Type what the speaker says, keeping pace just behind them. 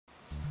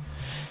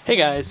Hey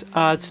guys,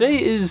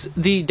 today is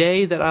the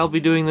day that I'll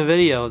be doing the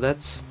video.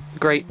 That's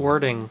great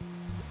wording.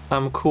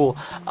 Cool.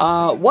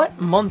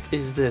 What month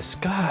is this?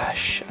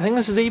 Gosh, I think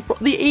this is April.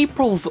 The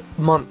April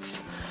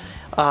month.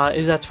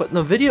 That's what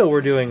the video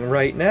we're doing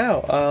right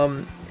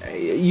now.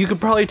 You could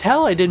probably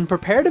tell I didn't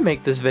prepare to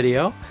make this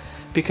video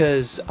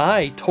because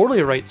I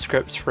totally write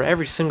scripts for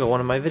every single one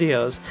of my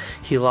videos.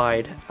 He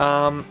lied.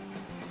 I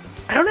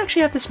don't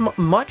actually have this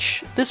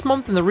much this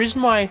month, and the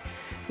reason why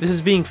this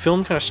is being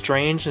filmed kind of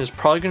strange and is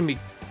probably going to be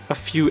a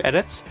few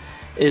edits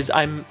is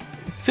I'm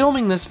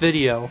filming this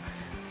video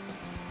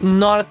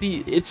not at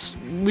the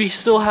we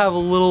still have a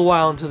little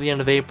while until the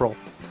end of April,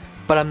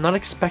 but I'm not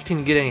expecting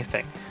to get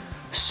anything,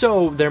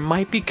 so there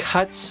might be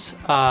cuts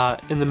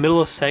in the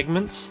middle of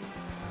segments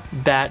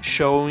that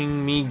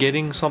showing me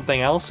getting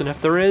something else, and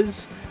if there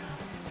is,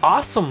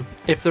 awesome.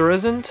 If there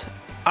isn't,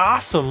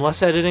 awesome,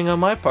 less editing on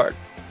my part.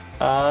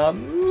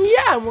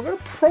 Yeah, we're gonna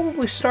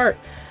probably start.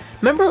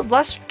 Remember the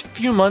last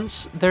few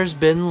months there's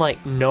been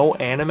like no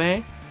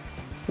anime?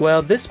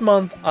 Well, this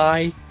month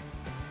I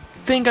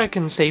think I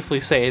can safely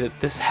say that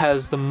this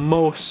has the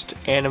most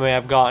anime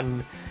I've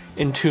gotten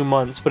in 2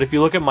 months. But if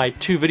you look at my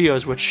 2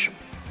 videos, which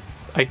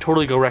I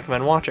totally go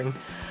recommend watching,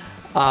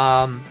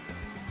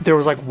 there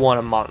was like 1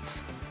 a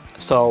month.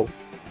 So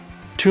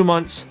 2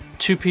 months,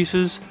 2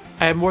 pieces.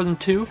 I have more than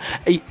 2?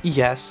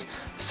 Yes.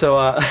 So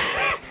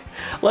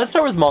let's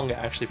start with manga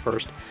actually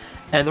first.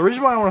 And the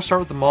reason why I want to start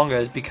with the manga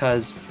is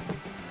because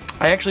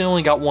I actually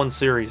only got 1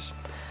 series.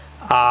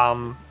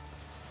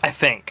 I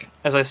think.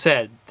 As I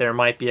said, there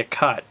might be a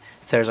cut.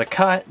 If there's a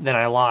cut, then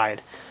I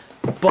lied.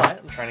 But,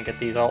 I'm trying to get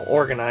these all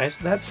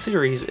organized. That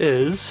series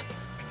is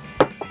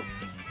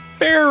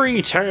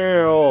Fairy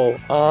Tail.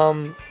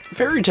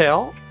 Fairy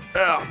Tail,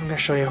 I'm going to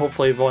show you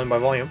hopefully volume by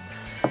volume,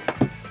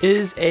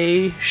 is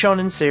a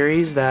shonen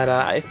series that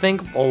I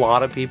think a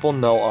lot of people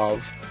know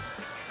of.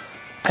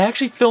 I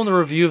actually filmed a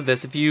review of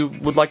this. If you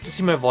would like to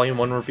see my volume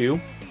 1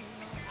 review,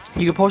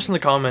 you can post in the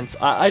comments.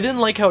 I didn't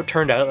like how it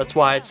turned out, that's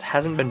why it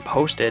hasn't been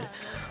posted.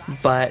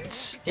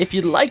 But if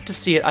you'd like to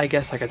see it, I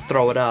guess I could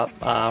throw it up.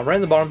 Right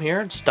in the bottom here,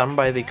 it's done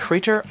by the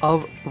creator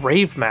of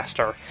Rave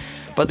Master.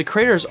 But the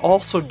creator has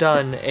also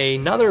done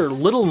another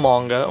little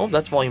manga. Oh,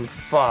 that's volume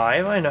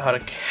 5. I know how to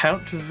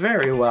count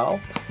very well.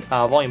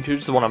 Volume 2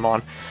 is the one I'm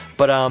on.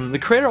 But the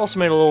creator also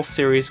made a little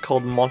series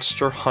called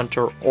Monster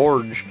Hunter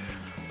Orge.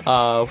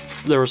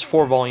 There was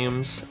 4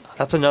 volumes.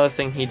 That's another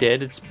thing he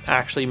did. It's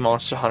actually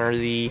Monster Hunter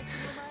the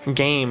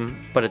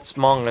game, but it's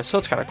manga, so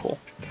it's kind of cool.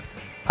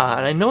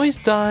 And I know he's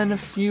done a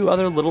few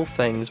other little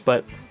things,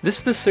 but this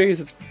is the series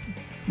that's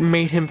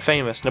made him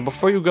famous. Now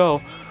before you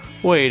go,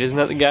 wait, isn't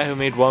that the guy who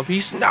made One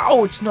Piece?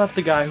 No, it's not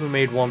the guy who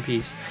made One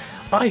Piece.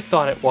 I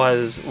thought it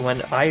was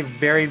when I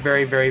very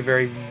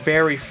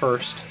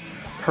first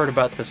heard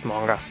about this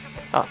manga.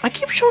 I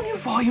keep showing you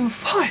volume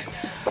 5.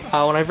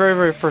 When I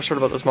very first heard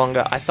about this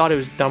manga, I thought it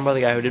was done by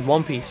the guy who did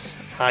One Piece.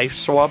 I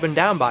swore up and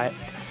down by it.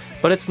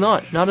 But it's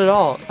not at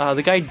all.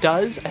 The guy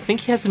does, I think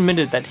he has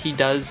admitted that he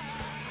does,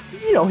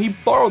 you know, he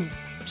borrowed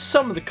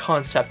some of the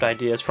concept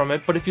ideas from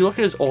it, but if you look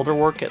at his older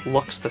work, it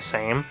looks the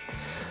same.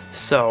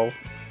 So,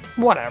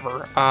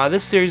 whatever.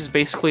 This series is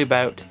basically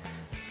about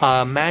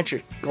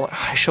magic.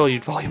 I showed you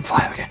volume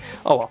 5 again.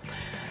 Oh well.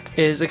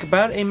 Is like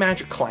about a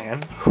magic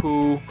clan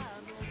who,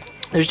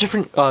 there's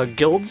different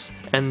guilds,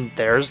 and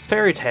there's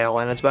Fairy Tail,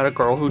 and it's about a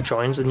girl who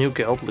joins a new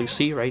guild,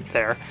 Lucy, right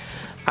there.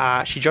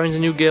 She joins a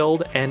new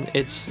guild, and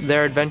it's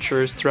their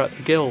adventures throughout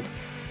the guild.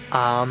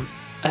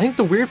 I think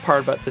the weird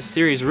part about this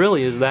series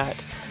really is that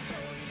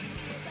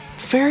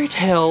Fairy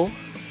Tail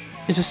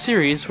is a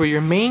series where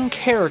your main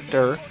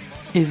character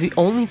is the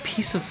only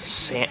piece of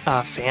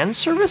fan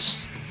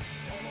service,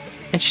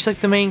 and she's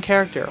like the main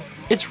character.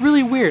 It's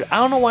really weird. I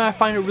don't know why I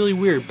find it really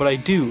weird, but I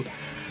do.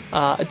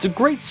 It's a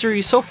great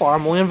series so far.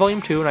 I'm only on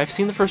volume 2, and I've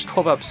seen the first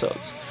 12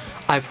 episodes.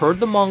 I've heard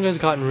the manga has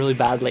gotten really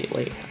bad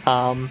lately,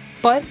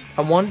 but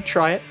I wanted to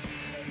try it.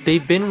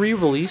 They've been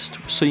re-released,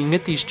 so you can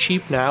get these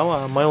cheap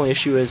now. My only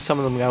issue is some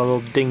of them got a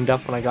little dinged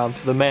up when I got them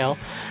through the mail,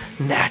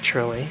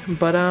 naturally.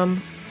 But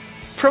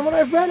from what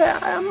I've read,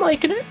 I'm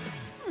liking it,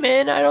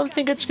 and I don't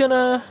think it's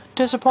gonna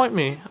disappoint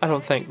me. I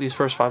don't think, these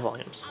first 5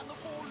 volumes.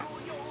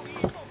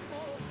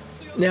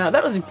 Now,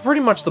 that was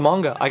pretty much the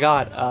manga I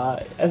got.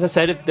 As I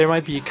said, there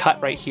might be a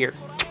cut right here.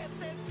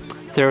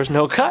 If there was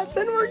no cut,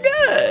 then we're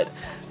good.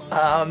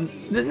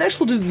 Next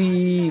we'll do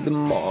the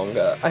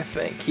manga, I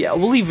think. Yeah,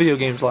 we'll leave video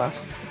games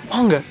last.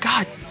 Manga,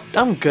 god,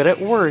 I'm good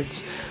at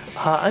words.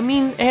 I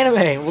mean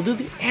anime. We'll do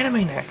the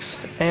anime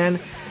next. And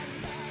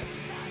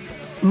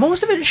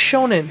most of it is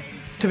shonen,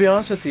 to be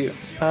honest with you.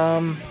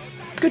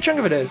 Good chunk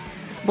of it is.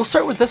 We'll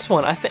start with this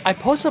one. I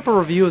posted up a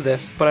review of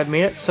this, but I've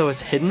made it so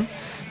it's hidden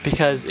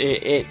because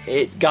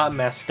it got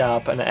messed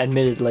up, and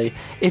admittedly.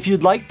 If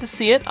you'd like to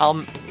see it,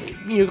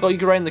 you can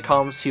write in the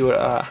comments, see what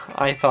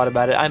I thought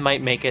about it. I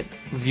might make it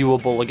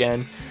viewable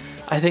again.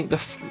 I think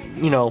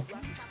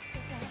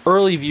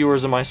early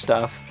viewers of my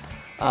stuff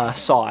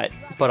saw it,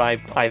 but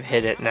I've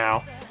hid it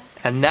now.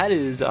 And that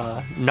is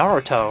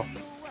Naruto.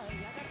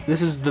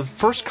 This is the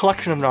first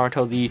collection of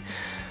Naruto, the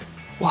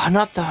well,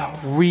 not the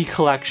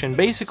recollection.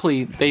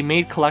 Basically, they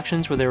made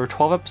collections where there were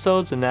 12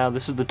 episodes, and now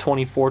this is the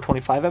 24,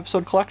 25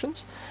 episode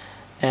collections.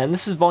 And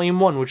this is volume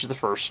 1, which is the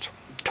first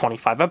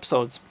 25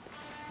 episodes.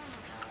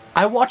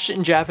 I watched it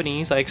in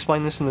Japanese. I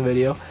explained this in the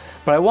video,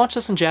 but I watched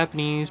this in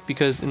Japanese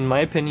because, in my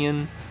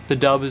opinion, the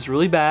dub is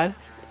really bad.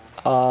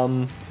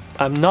 I'm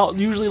not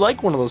usually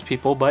like one of those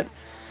people, but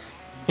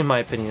in my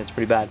opinion, it's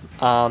pretty bad.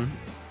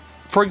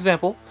 For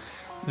example,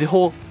 the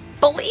whole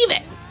 "believe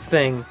it"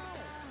 thing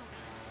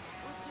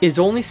is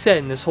only said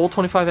in this whole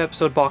 25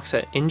 episode box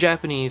set in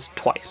Japanese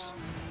twice.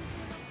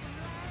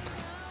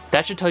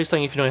 That should tell you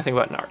something if you know anything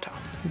about Naruto.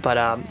 But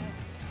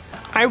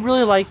I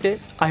really liked it.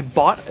 I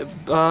bought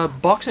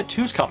box set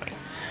 2's coming,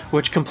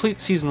 which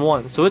completes season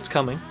 1, so it's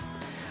coming.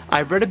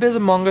 I've read a bit of the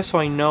manga, so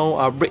I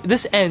know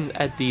this ends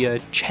at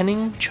the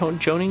Joning,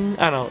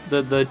 I don't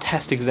know, the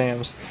test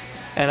exams.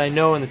 And I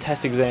know in the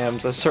test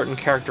exams a certain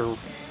character,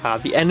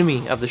 the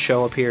enemy of the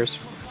show, appears.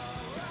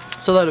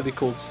 So that'll be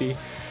cool to see.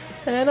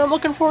 And I'm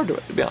looking forward to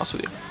it, to be honest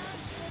with you.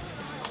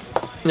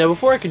 Now,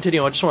 before I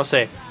continue, I just want to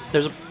say,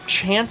 there's a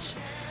chance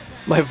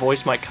my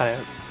voice might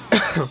kind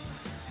of...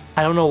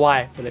 I don't know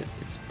why, but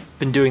it's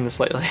been doing this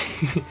lately.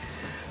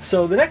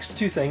 So the next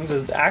two things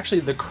is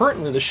actually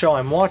currently the show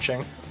I'm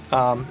watching.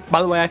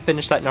 By the way, I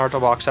finished that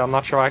Naruto box set. I'm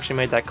not sure I actually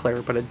made that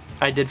clear, but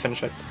I did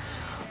finish it.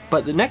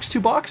 But the next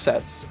two box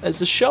sets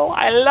is a show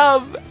I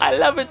love. I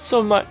love it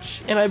so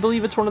much, and I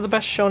believe it's one of the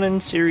best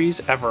shonen series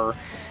ever.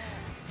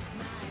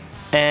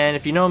 And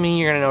if you know me,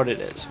 you're gonna know what it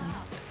is.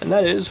 And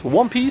that is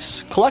One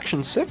Piece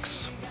Collection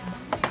 6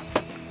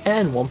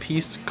 and One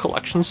Piece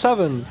Collection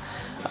 7.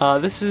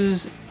 This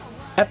is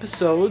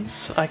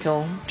episodes, I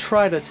can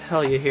try to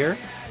tell you here,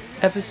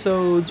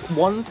 episodes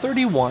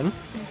 131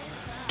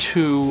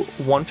 to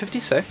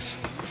 156,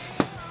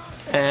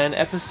 and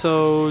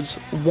episodes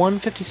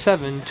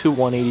 157 to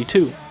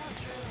 182,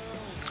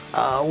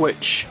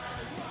 which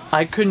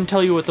I couldn't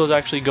tell you what those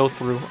actually go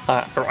through.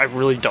 Or I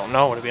really don't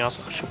know, to be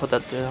honest. I should put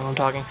that there when I'm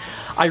talking.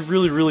 I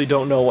really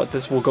don't know what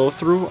this will go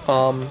through.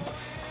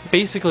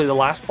 Basically, the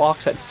last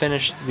box set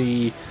finished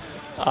the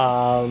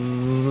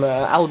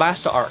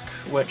Alabasta arc,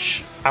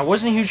 which I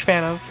wasn't a huge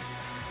fan of,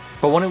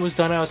 but when it was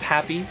done, I was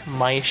happy.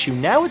 My issue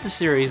now with the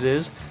series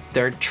is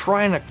they're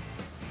trying to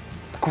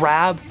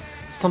grab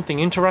something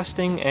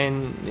interesting,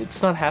 and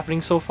it's not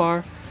happening so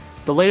far.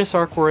 The latest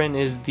arc we're in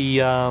is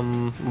the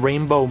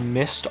Rainbow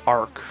Mist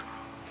arc.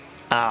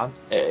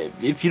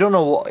 If you don't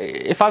know,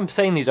 if I'm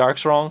saying these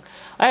arcs wrong,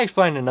 I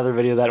explained in another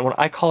video that when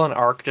I call an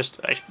arc just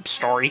a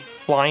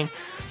storyline,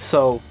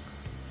 so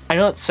I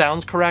know it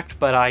sounds correct,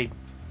 but I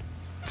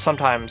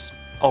sometimes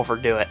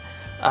overdo it,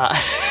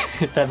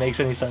 if that makes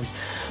any sense.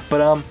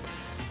 But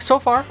so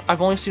far,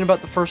 I've only seen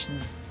about the first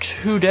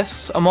 2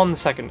 discs. I'm on the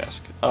second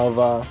disc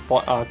of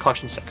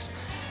Collection 6,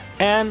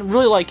 and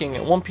really liking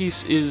it. One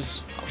Piece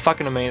is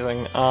fucking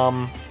amazing.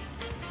 You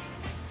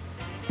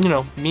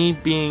know, me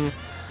being,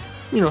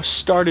 you know,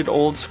 started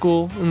old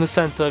school in the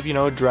sense of, you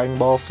know, Dragon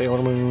Ball,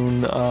 Sailor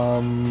Moon,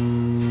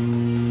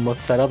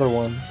 what's that other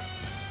one?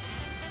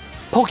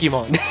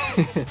 Pokemon.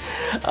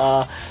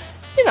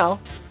 You know,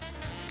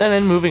 and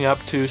then moving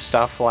up to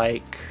stuff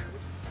like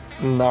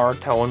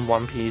Naruto and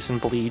One Piece and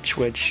Bleach,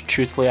 which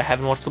truthfully I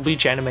haven't watched the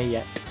Bleach anime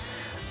yet.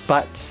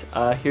 But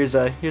here's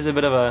a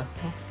bit of a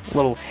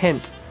little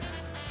hint.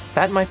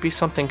 That might be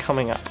something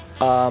coming up.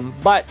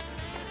 But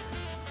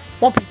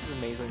One Piece is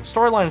amazing.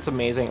 Storyline is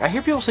amazing. I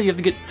hear people say you have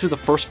to get through the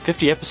first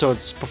 50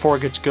 episodes before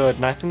it gets good,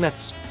 and I think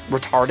that's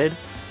retarded.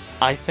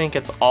 I think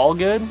it's all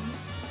good.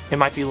 It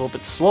might be a little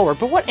bit slower,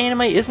 but what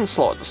anime isn't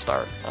slow at the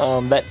start?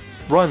 That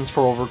runs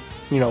for over,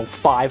 you know,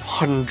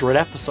 500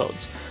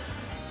 episodes.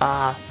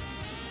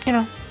 You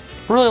know,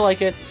 really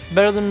like it.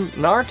 Better than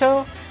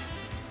Naruto?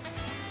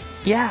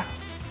 Yeah.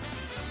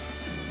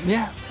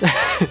 Yeah.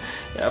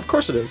 Yeah, of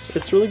course it is.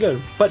 It's really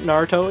good. But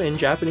Naruto in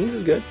Japanese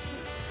is good.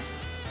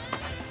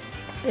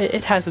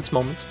 It has its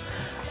moments.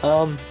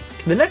 The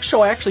next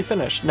show I actually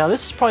finished. Now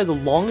this is probably the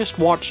longest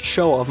watched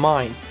show of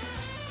mine.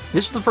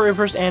 This was the very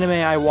first anime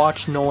I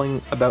watched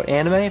knowing about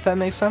anime, if that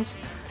makes sense.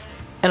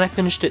 And I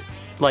finished it,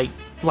 like,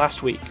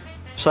 last week.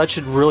 So that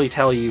should really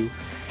tell you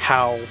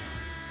how,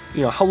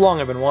 you know, how long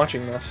I've been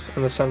watching this,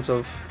 in the sense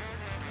of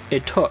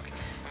it took.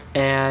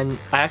 And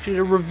I actually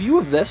did a review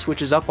of this,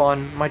 which is up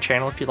on my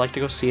channel. If you'd like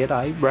to go see it,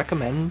 I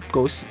recommend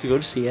go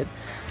to see it.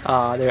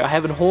 I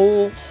have a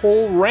whole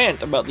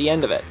rant about the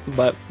end of it,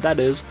 but that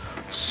is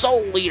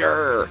Soul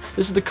Eater.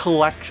 This is the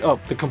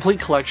the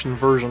complete collection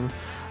version.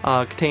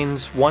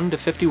 Contains 1 to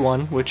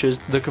 51, which is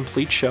the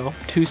complete show.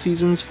 2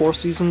 seasons, 4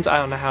 seasons. I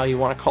don't know how you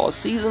want to call a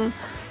season.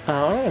 What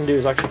I'm gonna do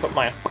is actually put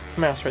my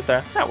mouse right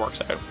there. That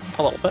works out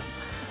a little bit.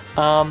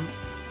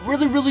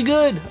 Really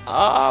good.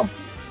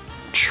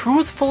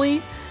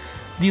 Truthfully,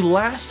 the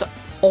last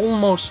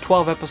almost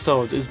 12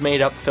 episodes is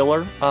made up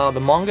filler. The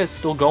manga is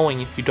still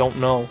going, if you don't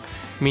know,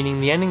 meaning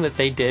the ending that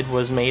they did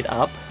was made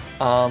up.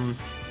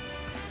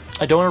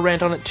 I don't want to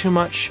rant on it too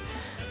much.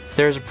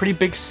 There's a pretty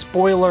big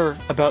spoiler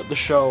about the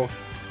show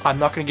I'm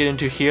not going to get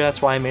into here.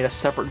 That's why I made a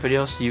separate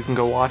video so you can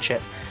go watch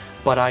it.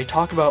 But I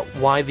talk about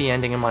why the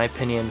ending, in my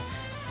opinion,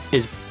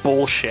 is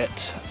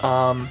bullshit,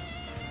 and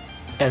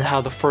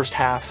how the first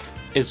half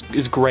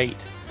is great.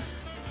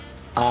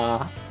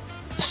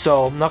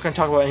 So I'm not going to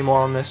talk about any more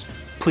on this.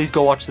 Please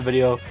go watch the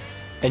video,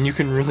 and you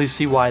can really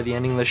see why the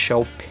ending of the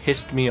show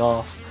pissed me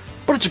off.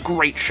 But it's a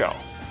great show,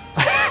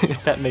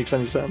 if that makes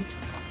any sense.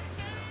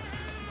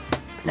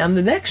 Now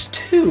the next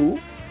two,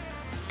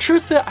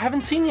 truthfully, I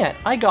haven't seen yet.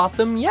 I got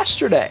them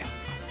yesterday.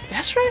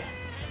 Yesterday?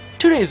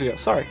 2 days ago,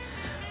 sorry.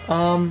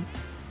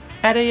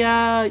 At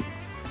a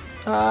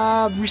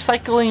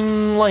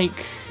recycling,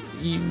 like,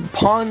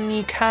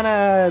 pawn-y kind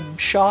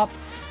of shop.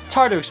 It's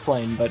hard to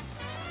explain, but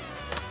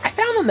I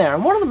found them there,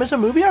 and one of them is a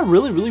movie I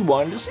really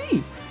wanted to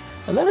see,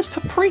 and that is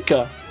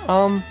Paprika.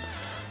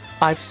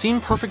 I've seen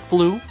Perfect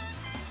Blue, and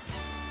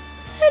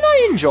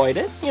I enjoyed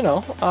it, you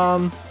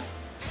know.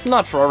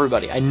 Not for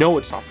everybody. I know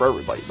it's not for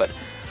everybody, but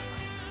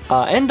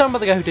and done by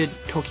the guy who did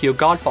Tokyo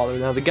Godfather.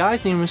 Now the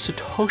guy's name was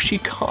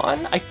Satoshi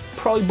Kon. I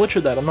probably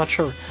butchered that, I'm not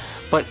sure,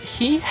 but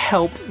he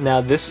helped.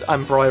 Now this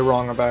I'm probably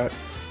wrong about,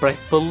 but I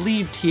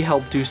believed he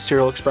helped do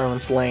Serial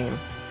Experiments Lain.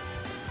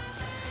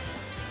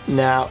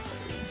 Now,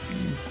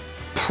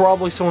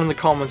 probably someone in the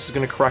comments is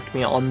going to correct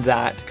me on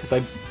that, because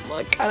I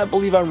kind of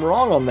believe I'm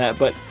wrong on that,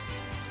 but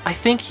I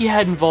think he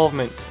had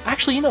involvement.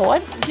 Actually, you know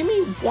what? Give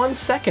me 1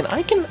 second.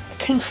 I can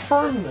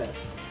confirm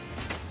this.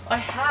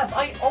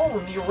 I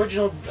own the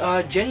original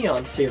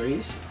Genion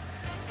series,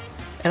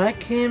 and I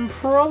can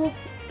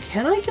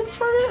I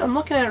confirm it? I'm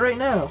looking at it right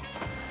now.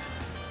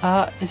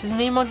 Is his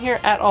name on here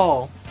at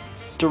all?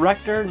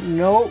 Director?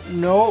 No.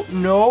 Then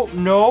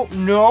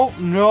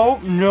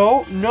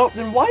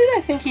why did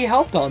I think he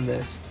helped on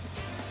this?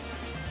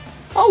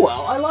 Oh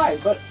well, I lied,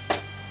 but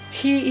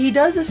he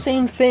does the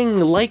same thing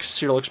like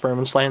Serial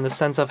Experiments Lain in the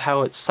sense of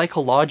how it's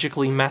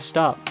psychologically messed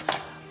up.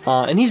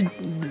 And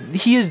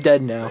he is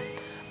dead now.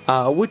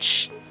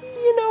 Which,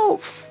 you know,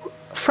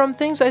 from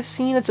things I've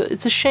seen, it's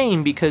a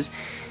shame, because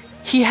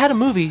he had a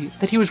movie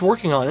that he was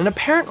working on, and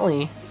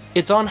apparently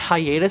it's on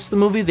hiatus, the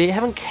movie. They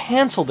haven't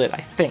canceled it,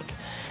 I think.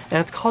 And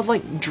it's called,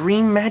 like,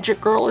 Dream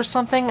Magic Girl or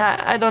something?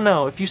 I don't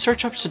know. If you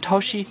search up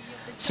Satoshi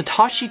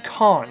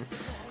Kon,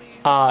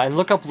 and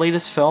look up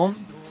latest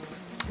film,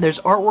 there's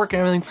artwork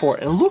and everything for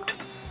it. And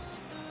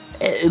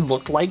it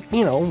looked like,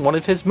 you know, one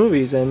of his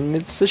movies, and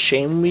it's a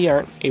shame we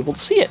aren't able to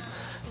see it.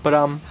 But,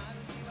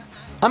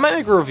 I might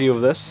make a review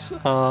of this.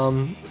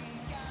 I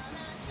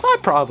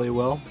probably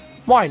will.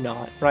 Why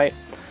not, right?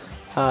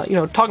 You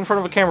know, talk in front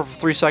of a camera for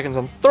 3 seconds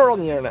and throw it on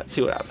the internet,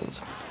 see what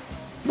happens.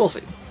 We'll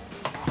see.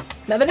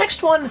 Now the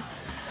next one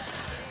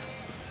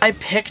I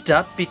picked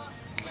up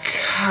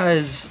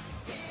because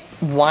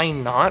why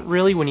not,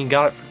 really, when you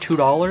got it for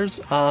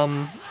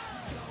 $2?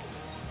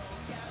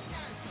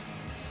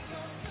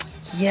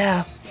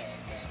 Yeah.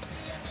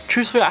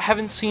 Truthfully, I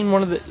haven't seen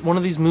one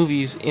of these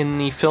movies in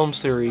the film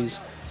series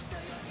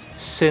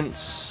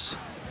since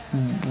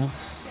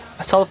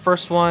I saw the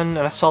first one and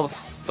I saw the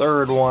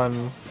third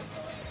one.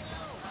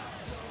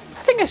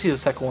 I think I see the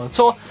second one.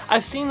 So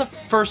I've seen the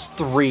first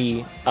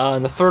three,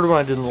 and the third one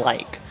I didn't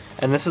like.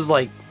 And this is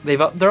like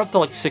they're up to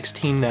like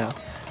 16 now,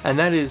 and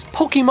that is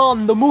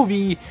Pokemon the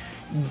movie.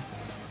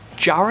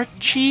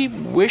 Jarachi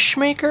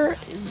Wishmaker.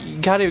 You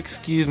gotta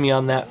excuse me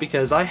on that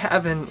because I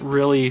haven't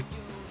really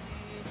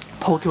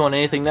Pokemon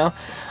anything now.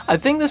 I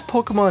think this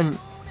Pokemon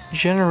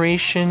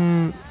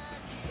generation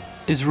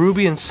is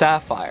Ruby and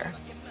Sapphire.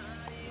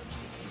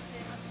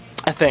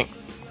 I think.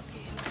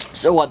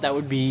 So what? That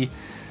would be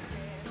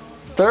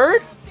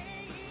third?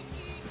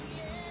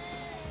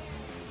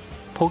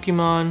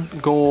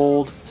 Pokemon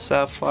Gold,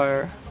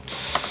 Sapphire.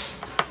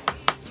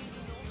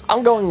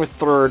 I'm going with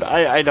third.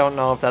 I don't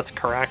know if that's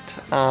correct.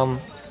 And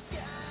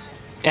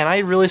I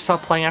really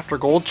stopped playing after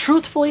Gold.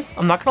 Truthfully,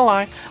 I'm not gonna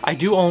lie, I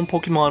do own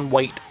Pokemon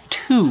White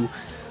 2.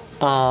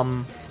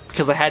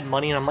 Because I had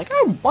money and I'm like,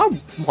 oh, I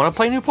want to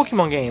play a new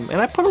Pokemon game.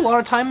 And I put a lot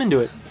of time into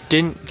it.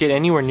 Didn't get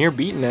anywhere near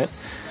beating it.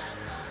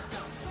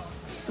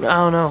 I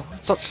don't know.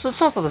 It's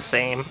not the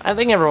same. I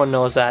think everyone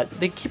knows that.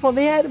 They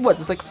had, what,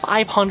 there's like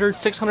 500,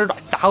 600,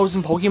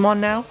 1,000 Pokemon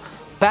now?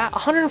 That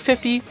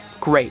 150,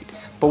 great.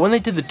 But when they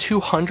did the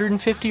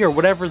 250 or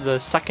whatever the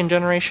second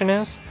generation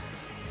is,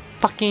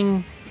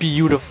 fucking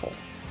beautiful.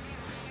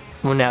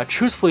 Well, now,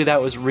 truthfully,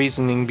 that was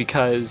reasoning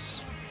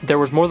because there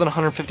was more than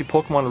 150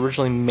 Pokemon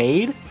originally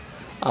made.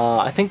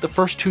 I think the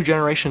first two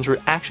generations were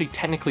actually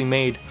technically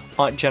made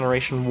on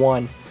Generation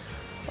 1.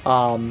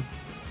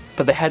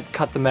 But they had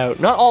cut them out.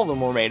 Not all of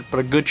them were made, but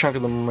a good chunk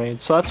of them were made.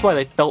 So that's why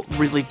they felt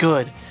really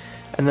good.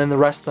 And then the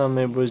rest of them,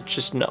 it was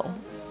just no.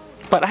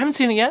 But I haven't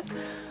seen it yet.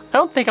 I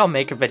don't think I'll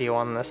make a video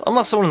on this.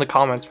 Unless someone in the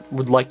comments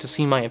would like to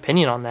see my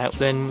opinion on that,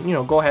 then, you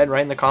know, go ahead,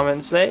 write in the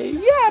comments, say,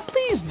 yeah,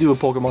 please do a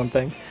Pokemon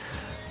thing.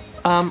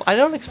 I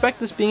don't expect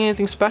this being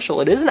anything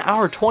special. It is an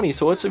hour 20,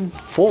 so it's a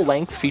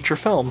full-length feature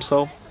film,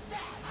 so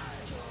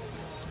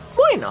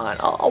why not?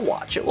 I'll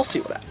watch it. We'll see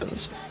what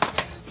happens.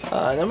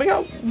 Then we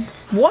got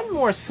one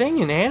more thing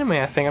in anime,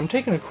 I think. I'm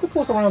taking a quick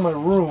look around my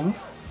room.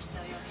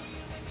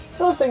 I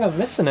don't think I'm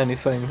missing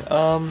anything.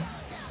 And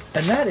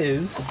that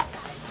is,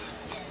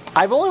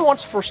 I've only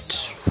watched the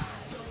first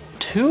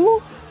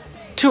two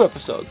 2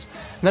 episodes.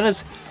 And that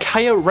is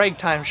Coyote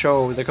Ragtime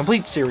Show, the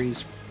complete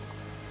series.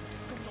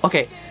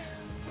 Okay,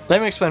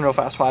 let me explain real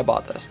fast why I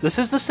bought this. This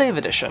is the Save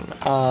Edition.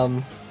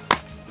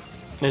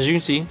 As you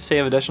can see,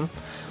 Save Edition.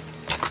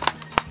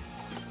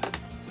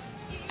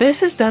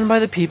 This is done by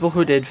the people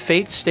who did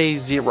Fate Stay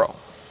Zero.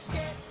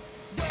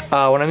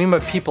 What I mean by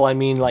people, I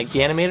mean like the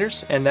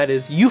animators, and that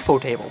is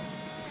Ufotable.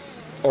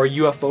 Or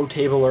UFO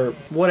Table, or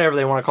whatever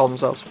they want to call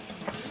themselves.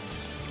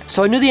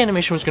 So I knew the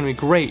animation was going to be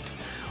great.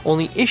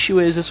 Only issue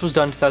is this was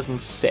done in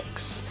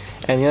 2006.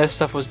 And the other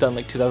stuff was done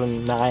like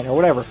 2009 or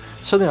whatever.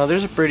 So, you know,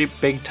 there's a pretty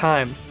big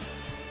time.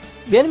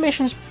 The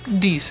animation's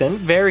decent,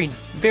 very,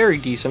 very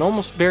decent,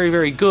 almost very,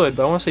 very good,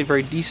 but I want to say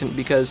very decent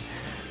because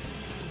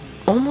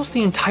almost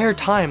the entire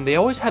time they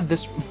always have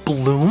this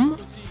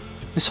bloom,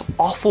 this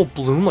awful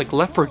bloom, like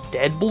Left 4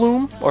 Dead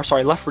bloom, or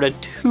sorry, Left 4 Dead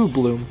 2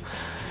 bloom,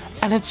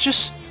 and it's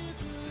just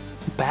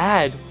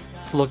bad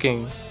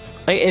looking.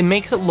 Like, it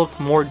makes it look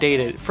more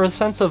dated. For the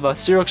sense of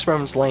Serial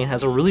Experiments Lane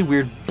has a really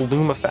weird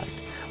bloom effect,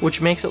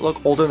 which makes it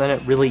look older than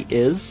it really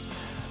is,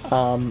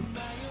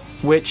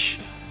 which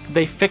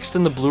they fixed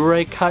in the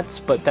Blu-ray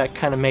cuts, but that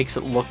kind of makes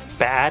it look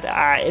bad.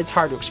 It's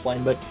hard to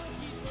explain, but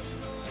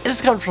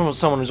this comes from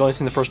someone who's only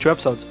seen the first 2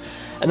 episodes.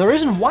 And the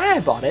reason why I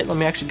bought it, let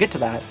me actually get to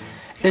that,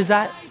 is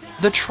that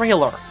the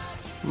trailer.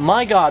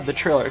 My god, the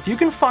trailer. If you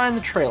can find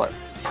the trailer,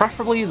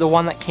 preferably the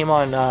one that came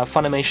on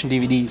Funimation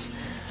DVDs,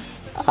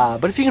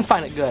 but if you can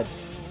find it good,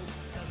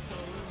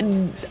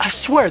 I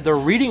swear they're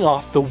reading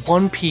off the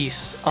One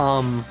Piece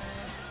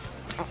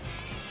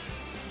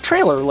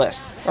trailer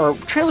list, or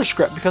trailer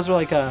script, because they're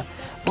like,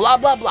 blah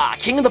blah blah,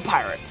 King of the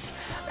Pirates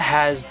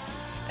has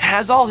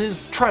all his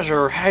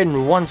treasure hidden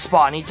in one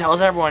spot, and he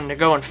tells everyone to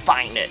go and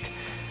find it.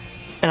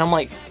 And I'm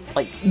like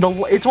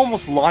it's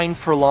almost line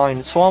for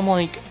line, so I'm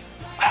like,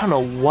 I don't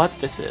know what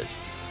this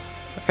is.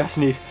 I gotta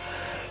sneeze.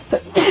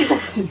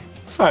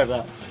 Sorry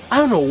about that. I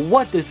don't know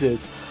what this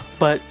is,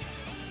 but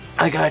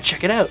I gotta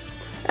check it out.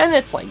 And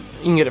it's like,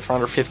 you can get it for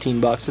under 15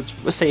 bucks. It's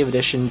a Save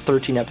Edition,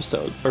 13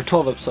 episodes, or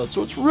 12 episodes,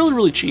 so it's really,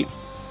 really cheap.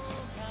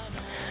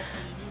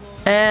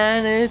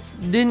 And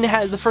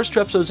the first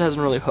 2 episodes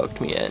hasn't really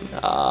hooked me in.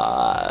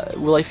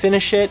 Will I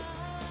finish it?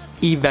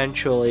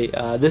 Eventually.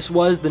 This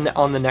was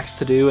on the next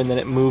to do, and then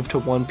it moved to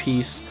One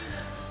Piece.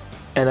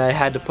 And I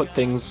had to put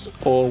things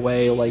all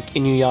away, like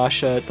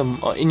Inuyasha.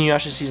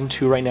 Inuyasha Season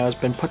 2 right now has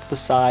been put to the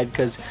side,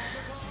 because,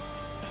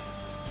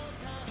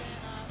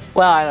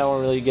 well, I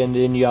don't really get into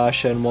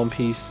Inuyasha and One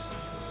Piece.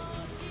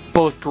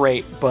 Both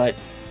great, but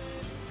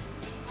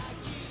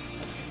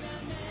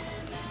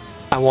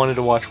I wanted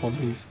to watch One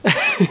Piece.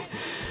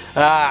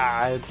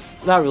 It's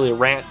not really a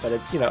rant, but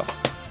it's, you know,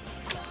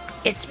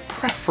 it's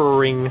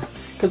preferring.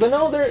 Because I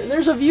know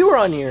there's a viewer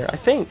on here, I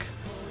think,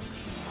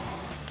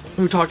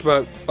 who talked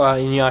about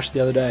Inuyasha the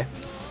other day.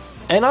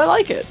 And I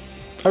like it.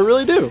 I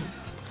really do.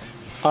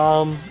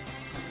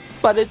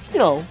 But it's, you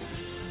know,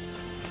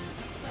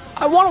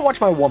 I want to watch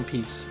my One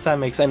Piece, if that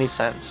makes any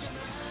sense.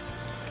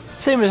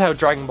 Same as how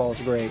Dragon Ball is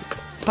great.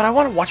 But I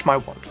want to watch my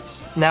One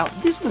Piece. Now,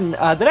 this is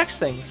the next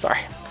thing. Sorry,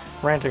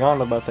 ranting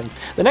on about things.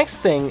 The next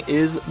thing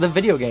is the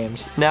video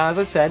games. Now, as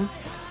I said,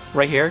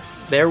 right here,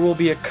 there will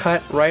be a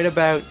cut right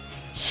about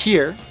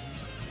here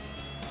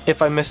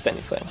if I missed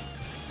anything.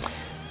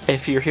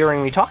 If you're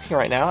hearing me talking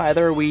right now,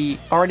 either we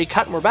already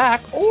cut and we're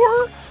back,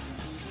 or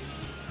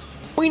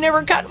we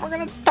never cut and we're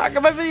going to talk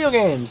about video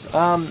games.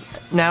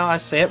 Now, I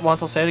say it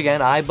once, I'll say it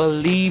again. I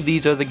believe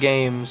these are the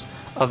games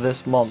of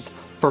this month.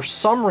 For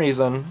some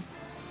reason,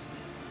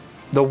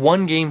 the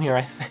one game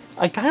here,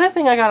 I kind of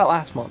think I got it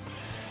last month,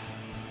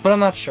 but I'm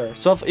not sure.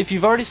 So if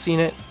you've already seen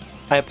it,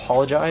 I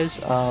apologize,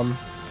 but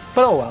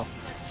oh well.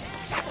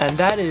 And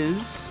that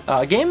is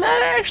a game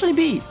that I actually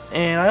beat,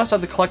 and I also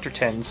have the collector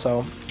tin,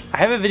 so I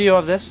have a video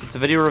of this. It's a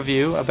video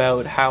review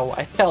about how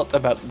I felt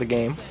about the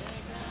game,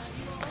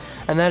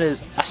 and that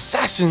is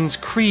Assassin's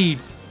Creed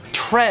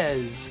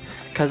Tres,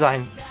 because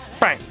I'm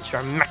French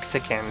or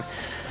Mexican.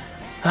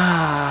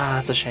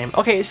 That's a shame.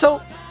 Okay,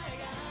 so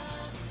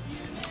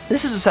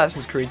this is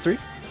Assassin's Creed 3,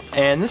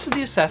 and this is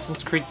the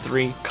Assassin's Creed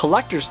 3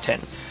 Collector's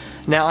Tin.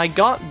 Now, I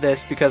got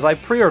this because I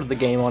pre-ordered the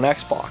game on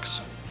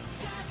Xbox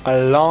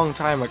a long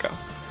time ago,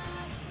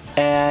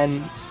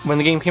 and when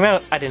the game came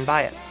out, I didn't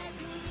buy it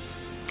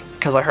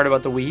because I heard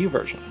about the Wii U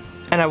version,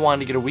 and I wanted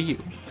to get a Wii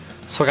U,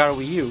 so I got a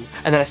Wii U,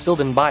 and then I still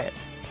didn't buy it,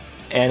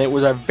 and it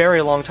was a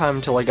very long time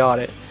until I got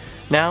it.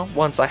 Now,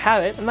 once I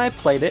have it, and I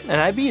played it, and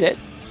I beat it,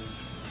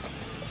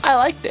 I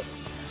liked it.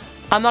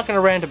 I'm not going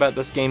to rant about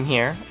this game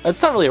here.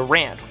 It's not really a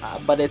rant,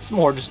 but it's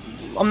more just,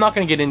 I'm not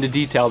going to get into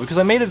detail because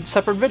I made a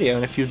separate video,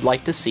 and if you'd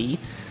like to see,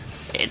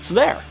 it's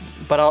there.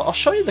 But I'll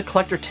show you the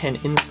collector tin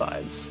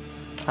insides.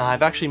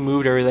 I've actually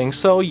moved everything,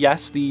 so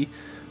yes, the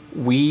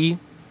Wii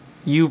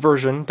U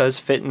version does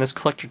fit in this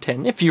collector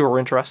tin, if you were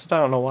interested. I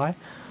don't know why.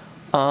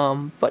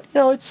 But, you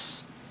know, it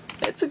was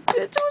a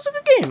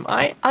good game.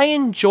 I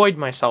enjoyed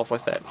myself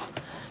with it.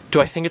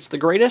 Do I think it's the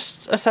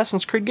greatest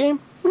Assassin's Creed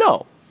game?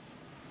 No.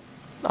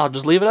 I'll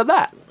just leave it at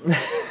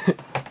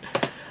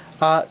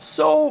that.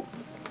 So,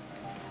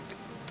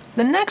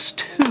 the next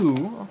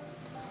two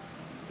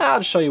I'll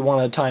just show you one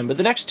at a time. But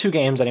the next 2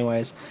 games,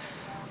 anyways,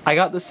 I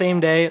got the same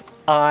day.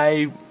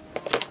 I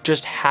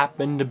just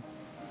happened to,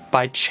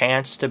 by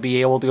chance, to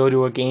be able to go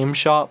to a game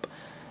shop,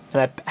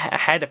 and I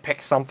had to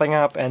pick something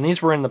up, and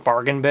these were in the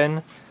bargain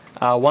bin.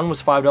 One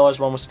was $5,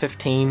 one was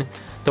 $15.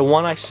 The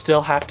one I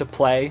still have to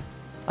play.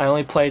 I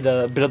only played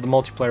a bit of the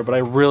multiplayer, but I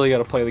really got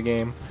to play the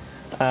game.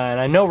 And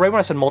I know right when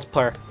I said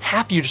multiplayer,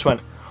 half of you just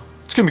went,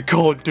 it's gonna be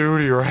Call of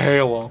Duty or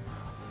Halo.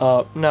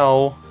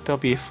 No,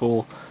 don't be a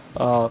fool.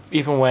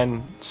 Even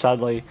when,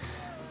 sadly,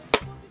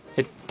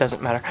 it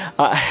doesn't matter.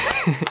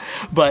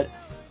 But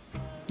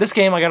this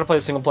game, I gotta play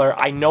the single player.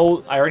 I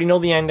already know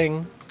the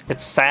ending.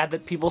 It's sad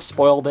that people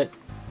spoiled it.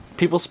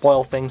 People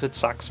spoil things, it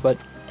sucks, but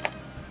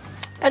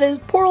that is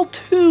Portal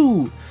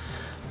 2.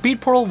 Beat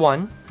Portal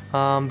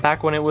 1,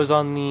 back when it was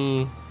on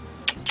the,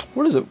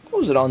 what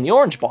was it on? The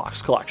Orange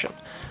Box collection.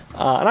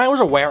 And I was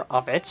aware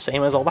of it,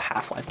 same as all the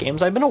Half-Life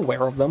games. I've been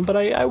aware of them, but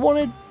I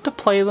wanted to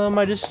play them.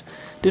 I just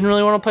didn't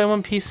really want to play them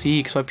on PC,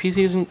 because my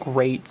PC isn't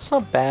great. It's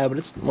not bad, but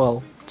it's,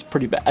 well, it's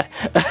pretty bad.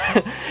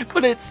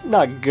 But it's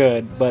not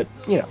good, but,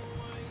 you know.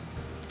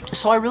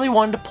 So I really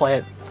wanted to play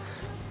it.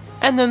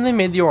 And then they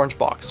made the Orange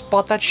Box.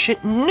 Bought that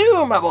shit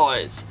new, my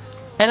boys!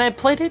 And I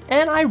played it,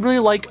 and I really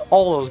like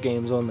all those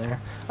games on there.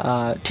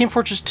 Team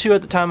Fortress 2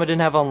 at the time I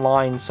didn't have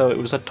online, so it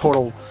was a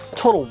total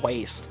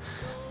waste.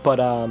 But,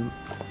 and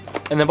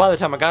then by the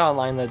time I got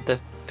online,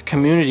 the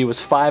community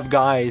was 5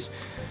 guys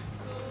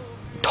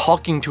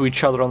talking to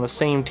each other on the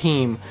same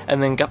team,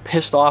 and then got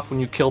pissed off when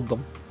you killed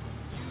them.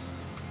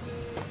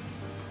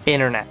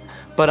 Internet.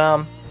 But,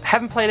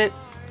 haven't played it.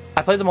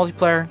 I played the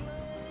multiplayer.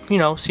 You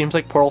know, seems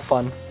like Portal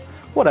fun.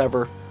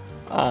 Whatever.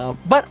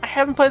 But I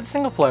haven't played the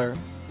single player.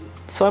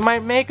 So I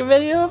might make a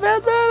video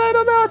about that. I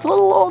don't know. It's a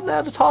little old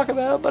now to talk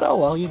about, but oh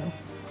well, you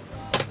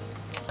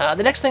know.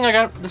 The next thing I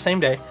got the same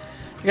day,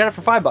 I got it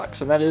for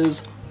 $5, and that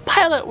is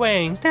Pilot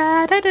Wings.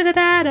 Da, da, da, da,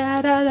 da,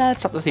 da, da.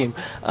 That's not the theme.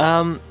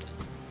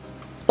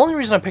 Only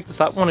reason I picked this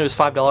up when it was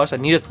 $5, I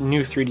need a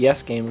new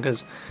 3DS game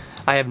because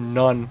I have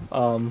none.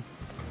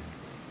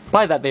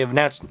 By that, they have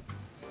announced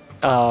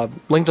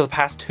Link to the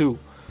Past 2,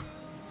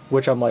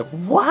 which I'm like,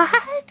 what?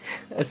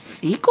 A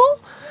sequel?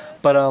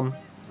 But I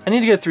need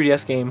to get a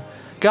 3DS game.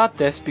 Got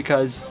this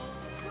because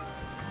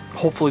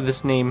hopefully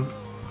this name,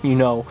 you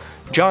know,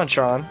 John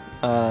Sean.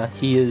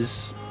 He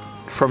is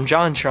from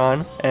John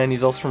Sean, and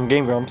he's also from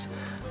Game Grumps.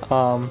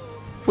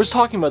 Was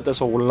talking about this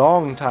a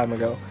long time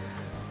ago,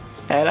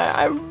 and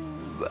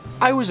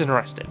I was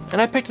interested, and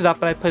I picked it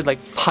up, and I played like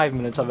 5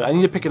 minutes of it. I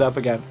need to pick it up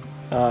again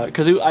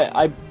because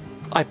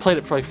I played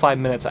it for like 5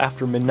 minutes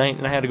after midnight,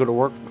 and I had to go to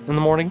work in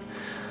the morning,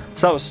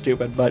 so that was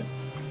stupid. But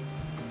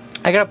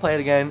I gotta play it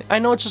again. I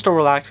know it's just a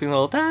relaxing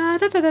little da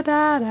da da da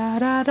da da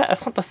da.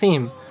 That's not the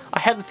theme. I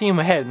had the theme in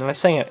my head and I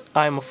sang it.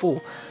 I'm a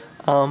fool.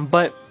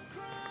 But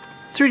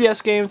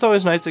 3DS game, it's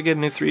always nice to get a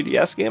new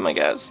 3DS game, I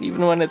guess,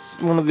 even when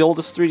it's one of the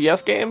oldest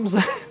 3DS games.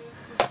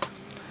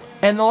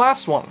 And the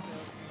last one.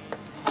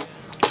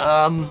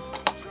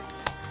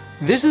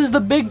 This is the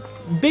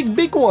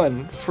big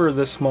one for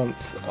this month.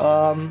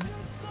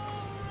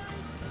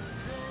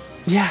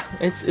 Yeah,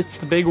 it's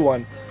the big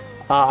one.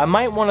 I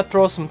might want to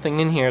throw something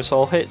in here,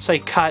 so I'll say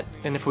cut,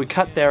 and if we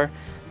cut there,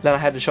 then I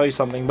had to show you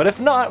something. But if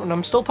not, and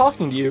I'm still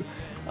talking to you,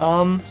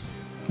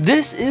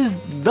 this is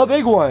the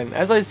big one.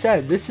 As I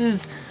said, this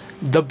is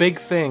the big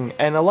thing.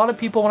 And a lot of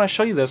people, when I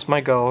show you this,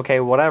 might go, okay,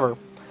 whatever.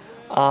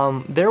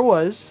 There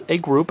was a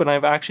group, and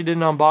I've actually did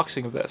an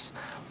unboxing of this,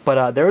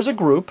 but there was a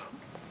group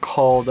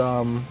called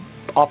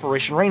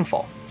Operation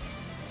Rainfall.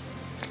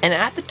 And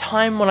at the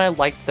time when I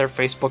liked their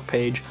Facebook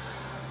page,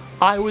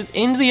 I was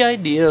into the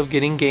idea of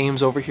getting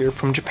games over here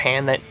from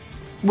Japan that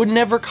would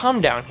never come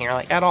down here,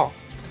 like, at all.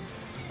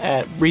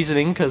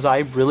 Reasoning, because I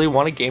really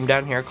want a game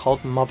down here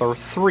called Mother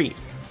 3.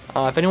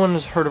 If anyone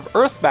has heard of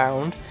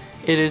Earthbound,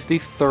 it is the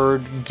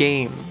 3rd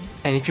game.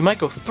 And if you might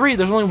go 3,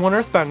 there's only one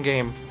Earthbound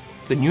game.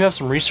 Then you have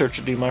some research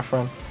to do, my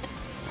friend.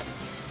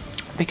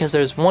 Because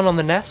there's one on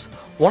the NES,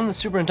 one on the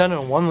Super Nintendo,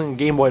 and one on the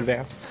Game Boy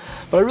Advance.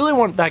 But I really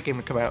want that game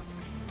to come out.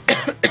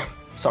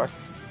 Sorry.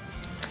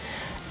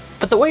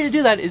 But the way to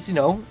do that is, you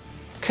know,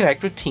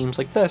 connect with teams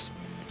like this.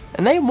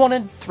 And they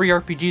wanted 3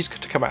 RPGs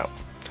to come out.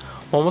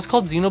 One was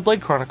called Xenoblade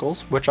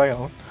Chronicles, which I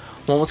own.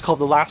 One was called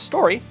The Last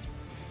Story,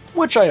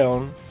 which I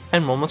own.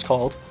 And one was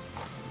called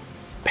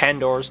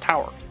Pandora's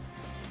Tower.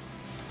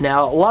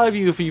 Now, a lot of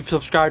you, if you've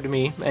subscribed to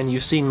me and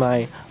you've seen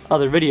my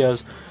other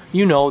videos,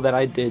 you know that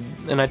I did,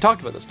 and I talked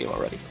about this game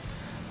already.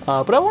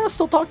 But I want to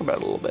still talk about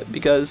it a little bit,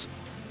 because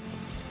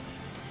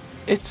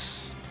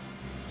it's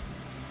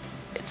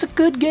a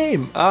good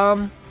game.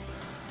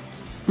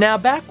 Now,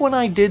 back when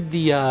I did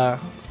the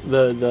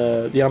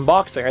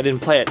unboxing, I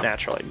didn't play it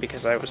naturally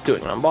because I was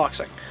doing an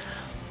unboxing.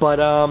 But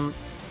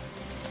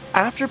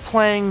after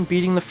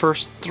beating the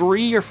first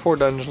 3 or 4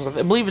 dungeons,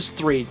 I believe it's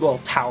 3, well,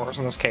 towers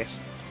in this case,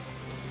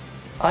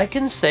 I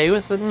can say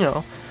with, you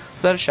know,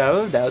 without a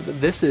shadow of a doubt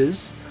that this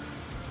is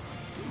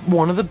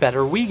one of the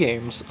better Wii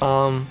games.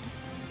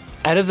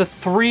 Out of the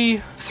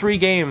three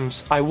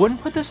games, I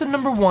wouldn't put this at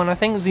number 1. I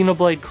think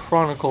Xenoblade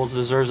Chronicles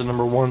deserves a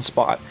number 1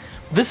 spot.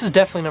 this is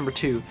definitely number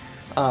 2.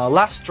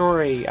 Last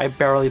Story I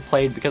barely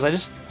played because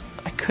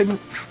I couldn't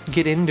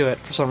get into it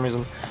for some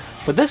reason.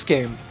 But this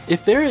game,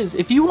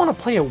 if you want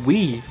to play a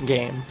Wii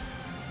game,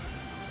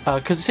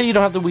 because say you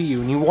don't have the Wii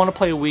U and you want to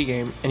play a Wii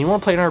game and you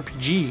want to play an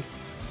RPG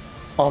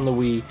on the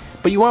Wii,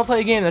 but you want to play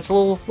a game that's a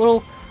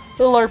little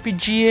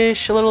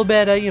RPG-ish, a little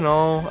bit, you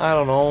know, I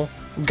don't know,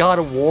 God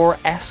of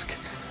War-esque,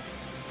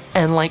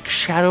 and like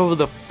Shadow of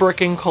the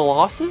frickin'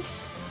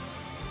 Colossus,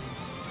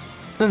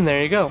 then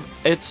there you go.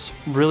 It's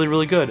really,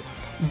 really good.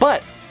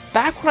 But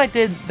back when I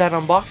did that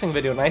unboxing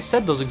video and I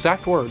said those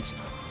exact words,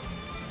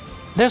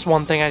 there's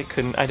one thing I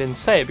didn't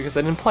say because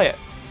I didn't play it.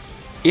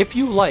 If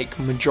you like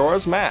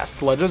Majora's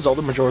Mask, Legend of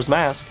Zelda Majora's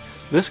Mask,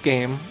 this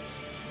game,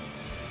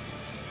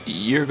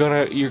 you're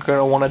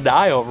gonna want to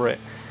die over it.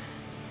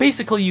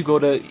 Basically, you go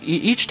to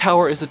each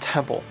tower is a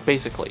temple.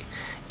 Basically,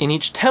 in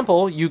each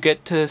temple, you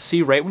get to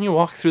see right when you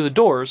walk through the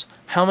doors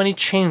how many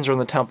chains are in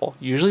the temple.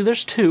 Usually,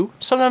 there's 2.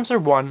 Sometimes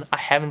there's 1. I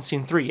haven't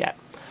seen 3 yet.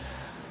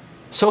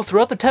 So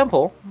throughout the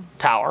temple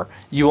tower,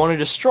 you want to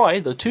destroy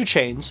the 2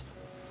 chains.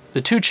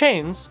 The 2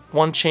 chains,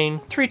 1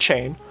 chain, 3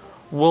 chain,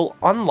 will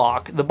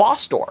unlock the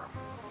boss door.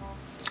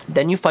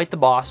 Then you fight the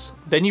boss.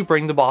 Then you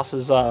bring the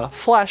boss's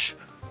flesh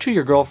to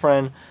your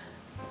girlfriend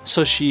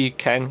so she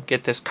can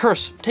get this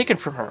curse taken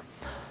from her.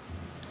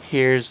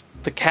 Here's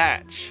the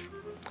catch.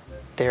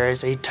 There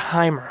is a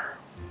timer.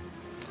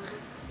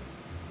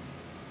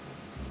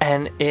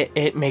 And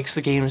it makes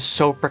the game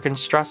so freaking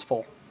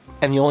stressful.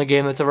 And the only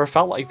game that's ever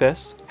felt like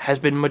this has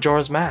been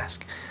Majora's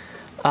Mask.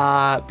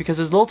 Because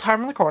there's a little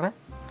timer in the corner.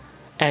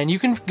 And you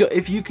can go,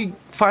 if you can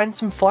find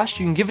some flesh,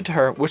 you can give it to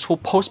her, which will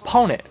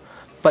postpone it.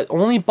 But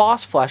only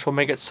boss flesh will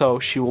make it so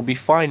she will be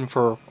fine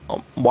for a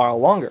while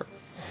longer.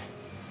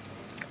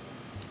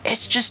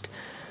 It's just,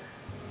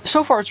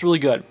 so far it's really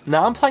good.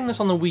 Now I'm playing this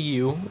on the Wii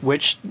U,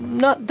 which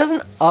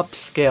doesn't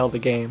upscale the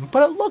game,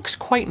 but it looks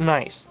quite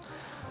nice.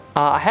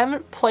 I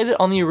haven't played it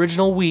on the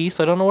original Wii,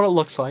 so I don't know what it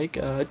looks like.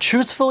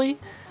 Truthfully,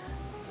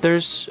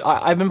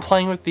 I've been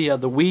playing with the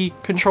Wii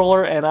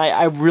controller, and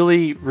I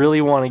really,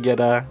 really want to get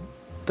a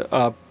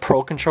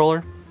Pro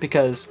controller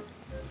because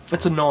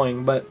it's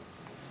annoying, but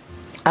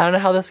I don't know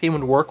how this game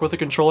would work with a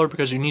controller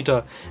because you need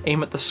to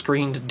aim at the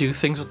screen to do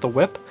things with the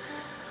whip.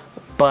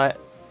 But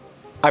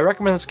I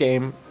recommend this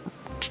game.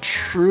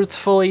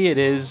 Truthfully, it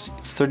is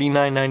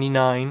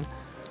 $39.99.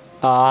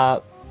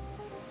 I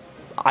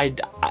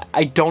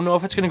don't know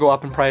if it's going to go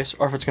up in price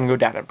or if it's going to go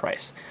down in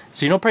price.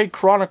 Xenoblade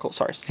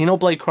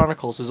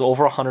Chronicles is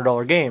over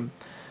 $100 game.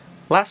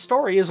 Last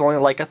Story is only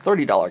like a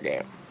 $30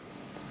 game.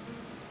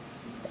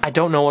 I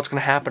don't know what's going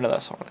to happen to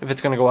this one, if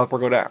it's going to go up or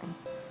go down.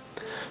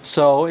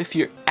 So if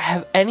you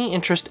have any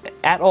interest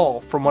at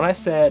all from what I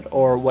said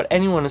or what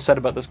anyone has said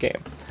about this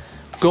game,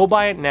 go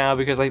buy it now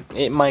because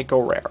it might go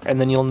rare and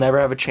then you'll never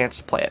have a chance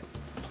to play it.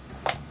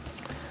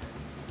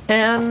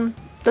 And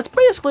that's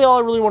basically all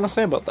I really want to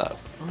say about that.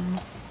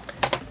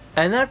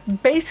 And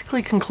that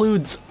basically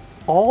concludes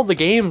all the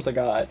games I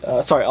got,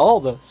 all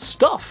the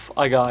stuff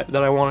I got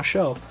that I want to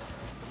show.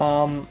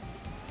 And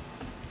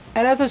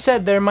as I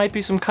said, there might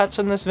be some cuts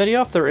in this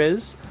video. If there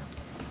is,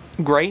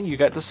 great, you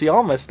got to see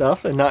all my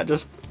stuff and not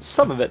just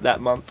some of it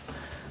that month.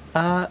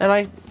 And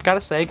I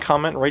gotta say,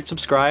 comment, rate,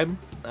 subscribe.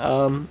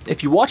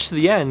 If you watch to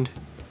the end,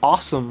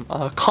 awesome.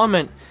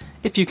 Comment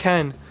if you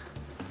can.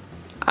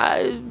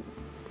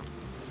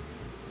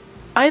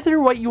 Either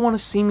what you want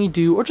to see me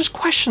do or just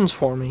questions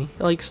for me.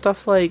 Like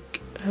stuff like,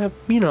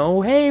 you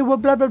know, hey,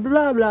 what blah blah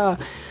blah blah.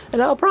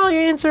 And I'll probably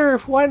answer,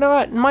 why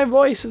not? My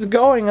voice is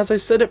going as I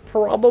said it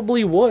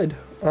probably would.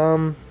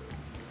 And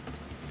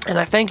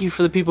I thank you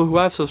for the people who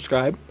have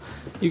subscribed.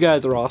 You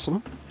guys are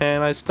awesome.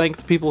 And I thank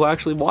the people who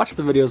actually watch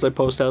the videos I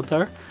post out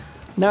there.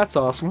 That's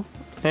awesome.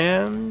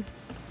 And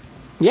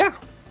yeah.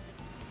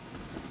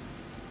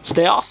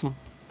 Stay awesome.